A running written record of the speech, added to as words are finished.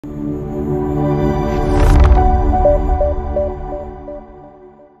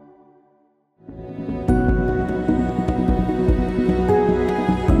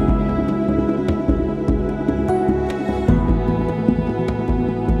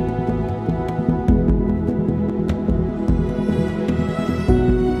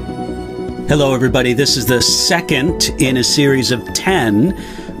Hello, everybody. This is the second in a series of 10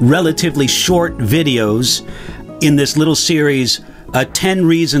 relatively short videos in this little series, 10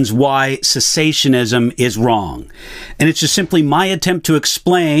 Reasons Why Cessationism is Wrong. And it's just simply my attempt to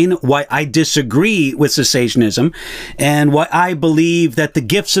explain why I disagree with cessationism and why I believe that the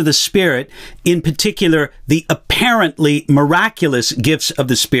gifts of the Spirit, in particular, the apparently miraculous gifts of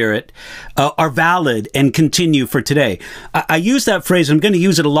the Spirit, are valid and continue for today. I use that phrase, I'm going to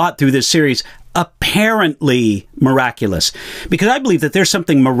use it a lot through this series, apparently miraculous, because I believe that there's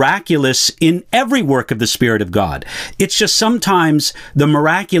something miraculous in every work of the Spirit of God. It's just sometimes the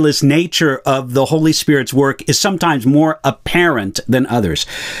miraculous nature of the Holy Spirit's work is sometimes more apparent than others.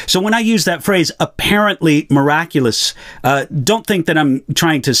 So when I use that phrase, apparently miraculous, don't think that I'm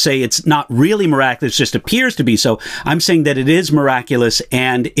trying to say it's not really miraculous, just appears to be so. I'm saying that it is miraculous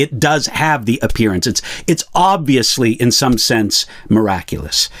and it does have the appearance. It's obviously in some sense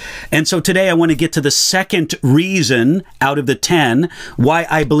miraculous. And so today I want to get to the second reason out of the 10 why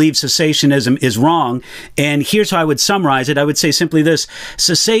I believe cessationism is wrong. And here's how I would summarize it. I would say simply this: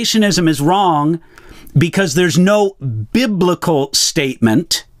 cessationism is wrong because there's no biblical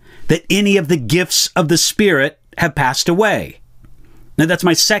statement that any of the gifts of the Spirit have passed away. Now, that's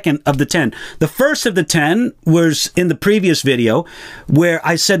my second of the 10. The first of the 10 was in the previous video where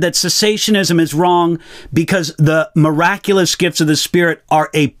I said that cessationism is wrong because the miraculous gifts of the Spirit are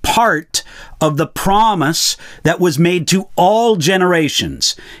a part of the promise that was made to all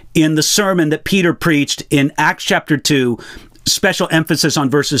generations in the sermon that Peter preached in Acts chapter 2, special emphasis on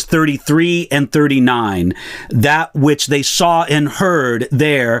verses 33 and 39, that which they saw and heard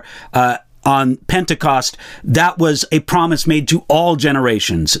there on Pentecost. That was a promise made to all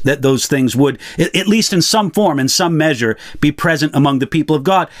generations, that those things would, at least in some form, in some measure, be present among the people of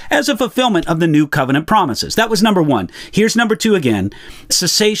God as a fulfillment of the new covenant promises. That was number one. Here's number two again.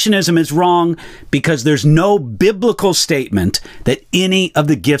 Cessationism is wrong because there's no biblical statement that any of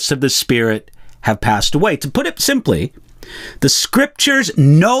the gifts of the Spirit have passed away. To put it simply, the Scriptures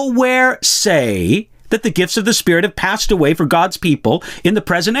nowhere say that the gifts of the Spirit have passed away for God's people in the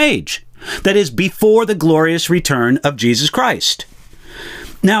present age. That is, before the glorious return of Jesus Christ.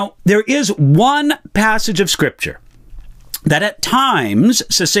 Now, there is one passage of Scripture that at times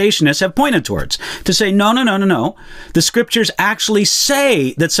cessationists have pointed towards to say, no. The Scriptures actually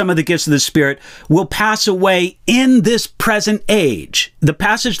say that some of the gifts of the Spirit will pass away in this present age. The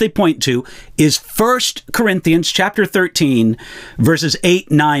passage they point to is 1 Corinthians chapter 13, verses 8,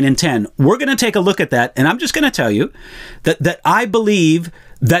 9, and 10. We're going to take a look at that, and I'm just going to tell you that I believe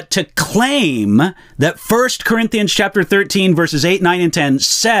that to claim that 1 Corinthians chapter 13, verses 8, 9, and 10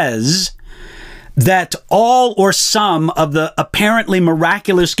 says that all or some of the apparently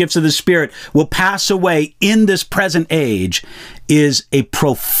miraculous gifts of the Spirit will pass away in this present age is a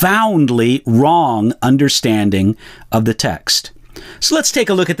profoundly wrong understanding of the text. So let's take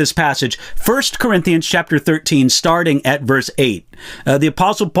a look at this passage, 1 Corinthians chapter 13, starting at verse 8. The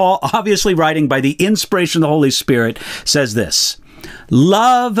Apostle Paul, obviously writing by the inspiration of the Holy Spirit, says this: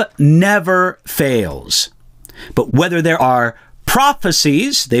 "Love never fails, but whether there are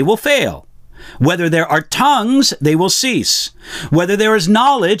prophecies, they will fail. Whether there are tongues, they will cease. Whether there is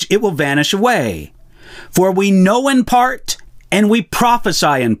knowledge, it will vanish away. For we know in part, and we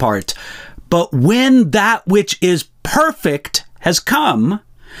prophesy in part. But when that which is perfect has come,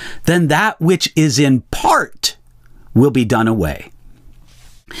 then that which is in part will be done away."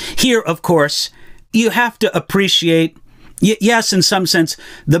 Here, of course, you have to appreciate, yes, in some sense,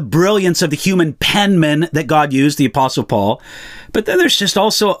 the brilliance of the human penman that God used, the Apostle Paul. But then there's just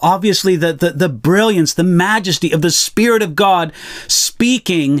also, obviously, the brilliance, the majesty of the Spirit of God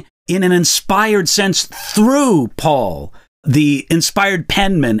speaking in an inspired sense through Paul, the inspired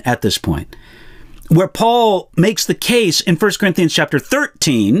penman at this point, where Paul makes the case in 1 Corinthians chapter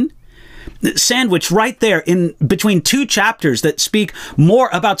 13, sandwiched right there in between two chapters that speak more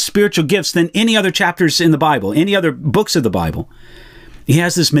about spiritual gifts than any other chapters in the Bible, any other books of the Bible. He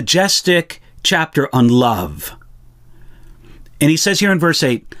has this majestic chapter on love. And he says here in verse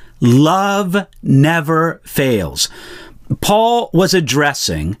 8, love never fails. Paul was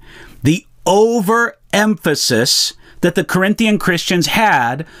addressing the overemphasis that the Corinthian Christians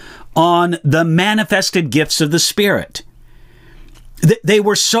had on the manifested gifts of the Spirit. They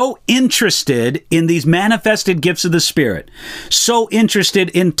were so interested in these manifested gifts of the Spirit, so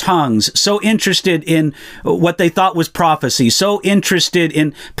interested in tongues, so interested in what they thought was prophecy, so interested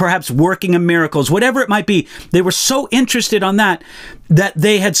in perhaps working of miracles, whatever it might be. They were so interested on that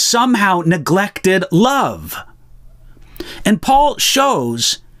they had somehow neglected love. And Paul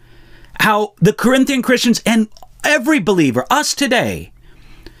shows how the Corinthian Christians and every believer, us today,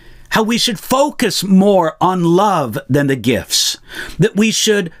 how we should focus more on love than the gifts, that we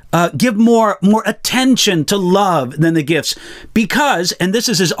should give more attention to love than the gifts, because, and this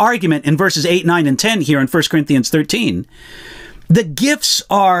is his argument in verses 8, 9, and 10 here in 1 Corinthians 13, the gifts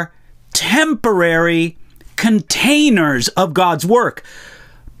are temporary containers of God's work,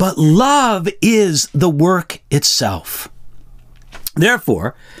 but love is the work itself.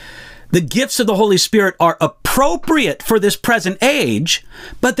 Therefore, the gifts of the Holy Spirit are appropriate for this present age,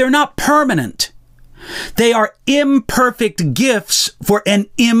 but they're not permanent. They are imperfect gifts for an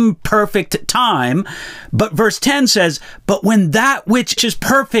imperfect time. But verse 10 says, but when that which is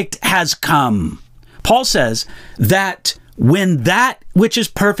perfect has come. Paul says that when that which is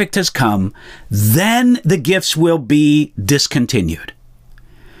perfect has come, then the gifts will be discontinued.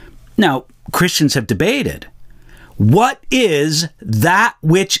 Now, Christians have debated, what is that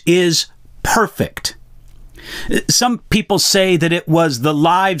which is perfect? Some people say that it was the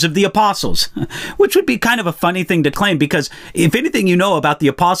lives of the apostles, which would be kind of a funny thing to claim, because if anything you know about the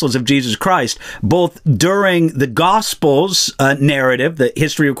apostles of Jesus Christ, both during the Gospels narrative, the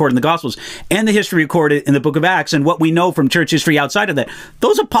history recorded in the Gospels, and the history recorded in the book of Acts, and what we know from church history outside of that,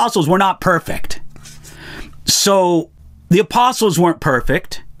 those apostles were not perfect. So the apostles weren't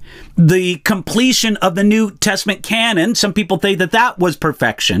perfect. The completion of the New Testament canon, some people say that that was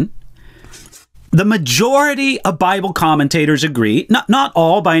perfection. The majority of Bible commentators agree, not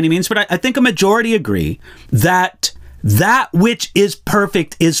all by any means, but I think a majority agree that that which is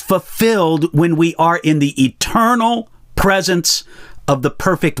perfect is fulfilled when we are in the eternal presence of the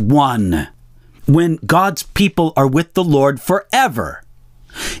perfect one, when God's people are with the Lord forever,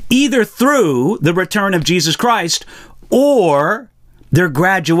 either through the return of Jesus Christ or their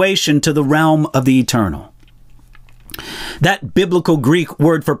graduation to the realm of the eternal. That biblical Greek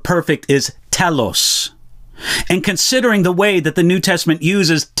word for perfect is telos. And considering the way that the New Testament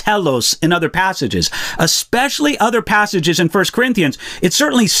uses telos in other passages, especially other passages in 1 Corinthians, it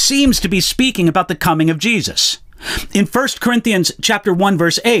certainly seems to be speaking about the coming of Jesus. In 1 Corinthians chapter 1,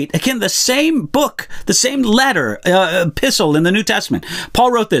 verse 8, again, the same book, the same letter, epistle in the New Testament,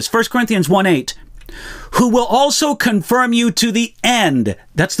 Paul wrote this, 1 Corinthians 1, 8, who will also confirm you to the end.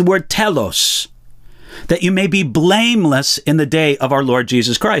 That's the word telos. That you may be blameless in the day of our Lord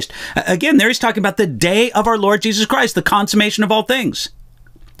Jesus Christ. Again, there he's talking about the day of our Lord Jesus Christ, the consummation of all things.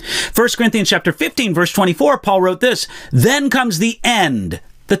 1 Corinthians chapter 15, verse 24, Paul wrote this, then comes the end,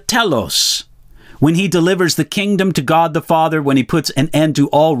 the telos, when he delivers the kingdom to God the Father, when he puts an end to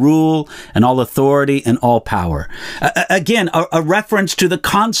all rule and all authority and all power. Again, a reference to the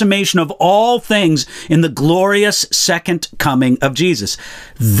consummation of all things in the glorious second coming of Jesus.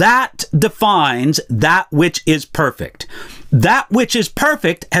 That defines that which is perfect. That which is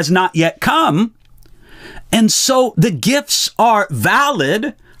perfect has not yet come, and so the gifts are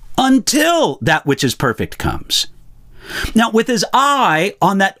valid until that which is perfect comes. Now, with his eye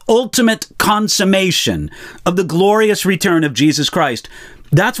on that ultimate consummation of the glorious return of Jesus Christ,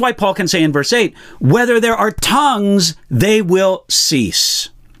 that's why Paul can say in verse 8, whether there are tongues, they will cease.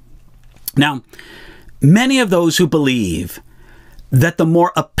 Now, many of those who believe that the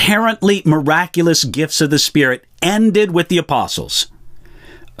more apparently miraculous gifts of the Spirit ended with the apostles,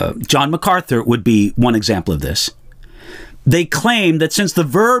 John MacArthur would be one example of this. They claim that since the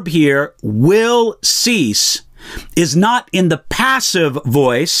verb here, will cease, is not in the passive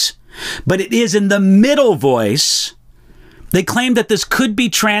voice, but it is in the middle voice. They claim that this could be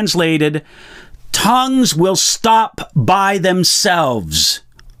translated, tongues will stop by themselves.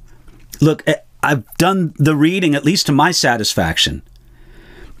 Look, I've done the reading, at least to my satisfaction.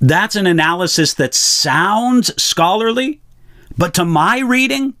 That's an analysis that sounds scholarly, but to my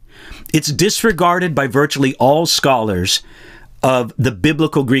reading, it's disregarded by virtually all scholars of the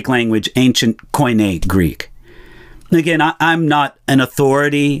biblical Greek language, ancient Koine Greek. Again, I'm not an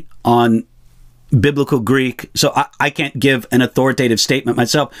authority on biblical Greek, so I can't give an authoritative statement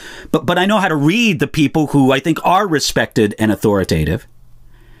myself, but I know how to read the people who I think are respected and authoritative.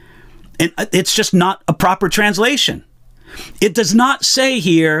 And it's just not a proper translation. It does not say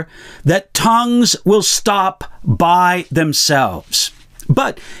here that tongues will stop by themselves.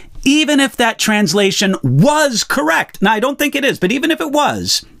 But even if that translation was correct, now I don't think it is, but even if it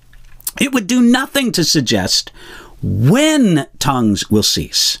was, it would do nothing to suggest when tongues will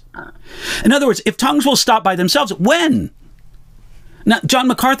cease. In other words, if tongues will stop by themselves, when? Now, John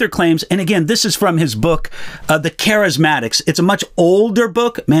MacArthur claims, and again, this is from his book, The Charismatics. It's a much older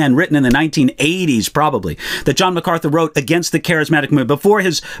book, man, written in the 1980s probably, that John MacArthur wrote against the charismatic movement. Before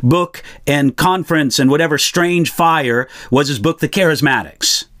his book and conference and whatever strange fire was his book, The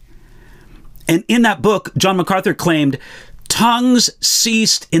Charismatics. And in that book, John MacArthur claimed tongues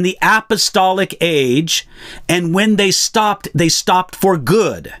ceased in the apostolic age, and when they stopped for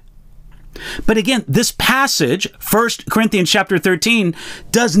good. But again, this passage, 1 Corinthians chapter 13,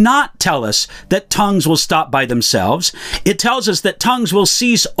 does not tell us that tongues will stop by themselves. It tells us that tongues will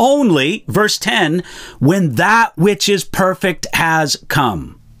cease only, verse 10, when that which is perfect has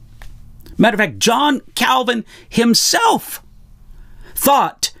come. Matter of fact, John Calvin himself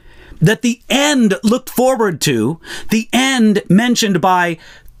thought that the end looked forward to, the end mentioned by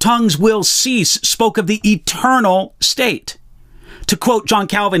tongues will cease, spoke of the eternal state. To quote John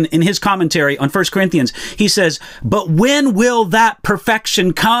Calvin in his commentary on 1 Corinthians, he says, "But when will that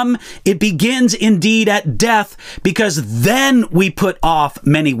perfection come? It begins indeed at death, because then we put off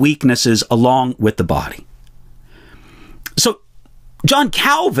many weaknesses along with the body." So John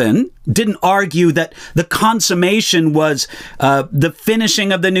Calvin didn't argue that the consummation was the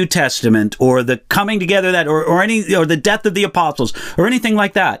finishing of the New Testament, or the coming together that, or the death of the apostles, or anything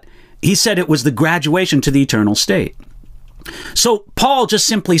like that. He said it was the graduation to the eternal state. So Paul just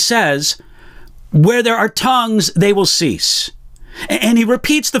simply says, where there are tongues, they will cease. And he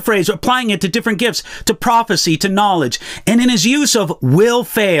repeats the phrase, applying it to different gifts, to prophecy, to knowledge. And in his use of will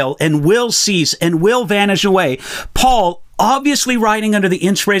fail and will cease and will vanish away, Paul, obviously writing under the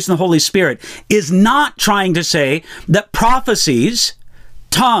inspiration of the Holy Spirit, is not trying to say that prophecies,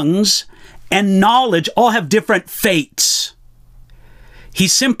 tongues, and knowledge all have different fates.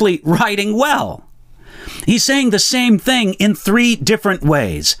 He's simply writing well. He's saying the same thing in three different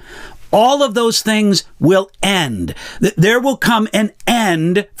ways. All of those things will end. There will come an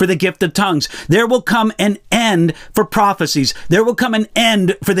end for the gift of tongues. There will come an end for prophecies. There will come an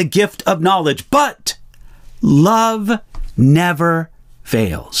end for the gift of knowledge. But love never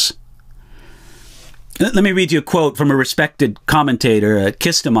fails. Let me read you a quote from a respected commentator,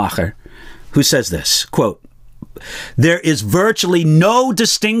 Kistemacher, who says this, quote, "There is virtually no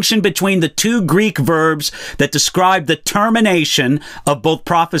distinction between the two Greek verbs that describe the termination of both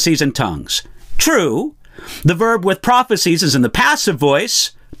prophecies and tongues. True, the verb with prophecies is in the passive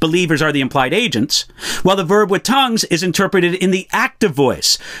voice, believers are the implied agents, while the verb with tongues is interpreted in the active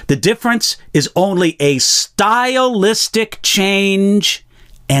voice. The difference is only a stylistic change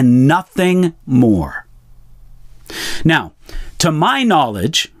and nothing more." Now, to my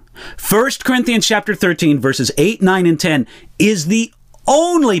knowledge, 1 Corinthians chapter 13, verses 8, 9, and 10 is the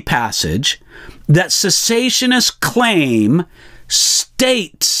only passage that cessationists claim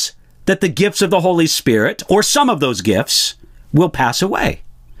states that the gifts of the Holy Spirit, or some of those gifts, will pass away.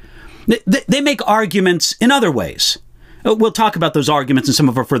 They make arguments in other ways. We'll talk about those arguments in some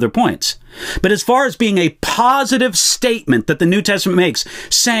of our further points. But as far as being a positive statement that the New Testament makes,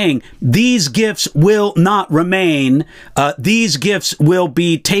 saying these gifts will not remain, these gifts will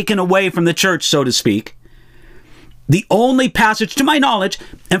be taken away from the church, so to speak, the only passage, to my knowledge,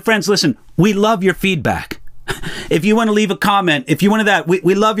 and friends, listen, we love your feedback. If you want to leave a comment, if you want to that,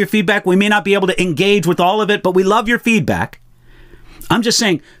 we love your feedback. We may not be able to engage with all of it, but we love your feedback. I'm just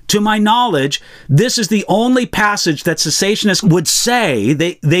saying, to my knowledge, this is the only passage that cessationists would say,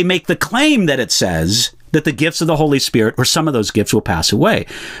 they make the claim that it says that the gifts of the Holy Spirit, or some of those gifts, will pass away.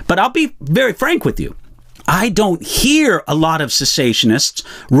 But I'll be very frank with you. I don't hear a lot of cessationists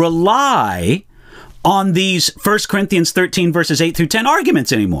rely on these 1 Corinthians 13 verses 8 through 10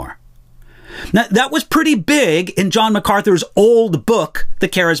 arguments anymore. Now, that was pretty big in John MacArthur's old book, The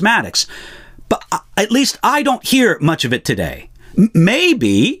Charismatics. But at least I don't hear much of it today.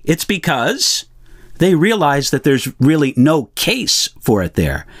 Maybe it's because they realize that there's really no case for it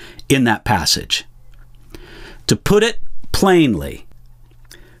there in that passage. To put it plainly,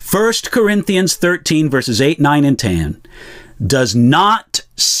 1 Corinthians 13 verses 8, 9, and 10 does not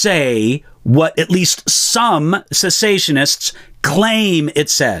say what at least some cessationists claim it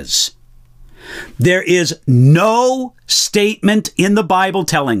says. There is no statement in the Bible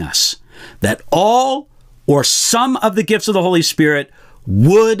telling us that all or some of the gifts of the Holy Spirit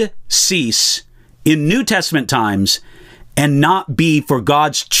would cease in New Testament times and not be for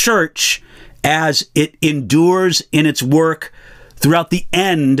God's church as it endures in its work throughout the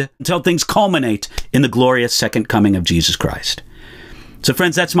end until things culminate in the glorious second coming of Jesus Christ. So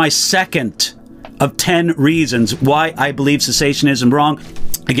friends, that's my second of 10 reasons why I believe cessationism is wrong.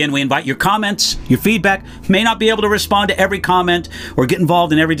 Again, we invite your comments, your feedback. May not be able to respond to every comment or get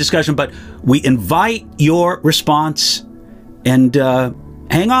involved in every discussion, but we invite your response. And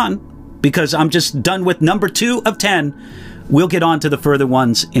hang on, because I'm just done with number 2 of 10. We'll get on to the further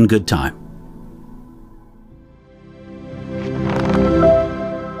ones in good time.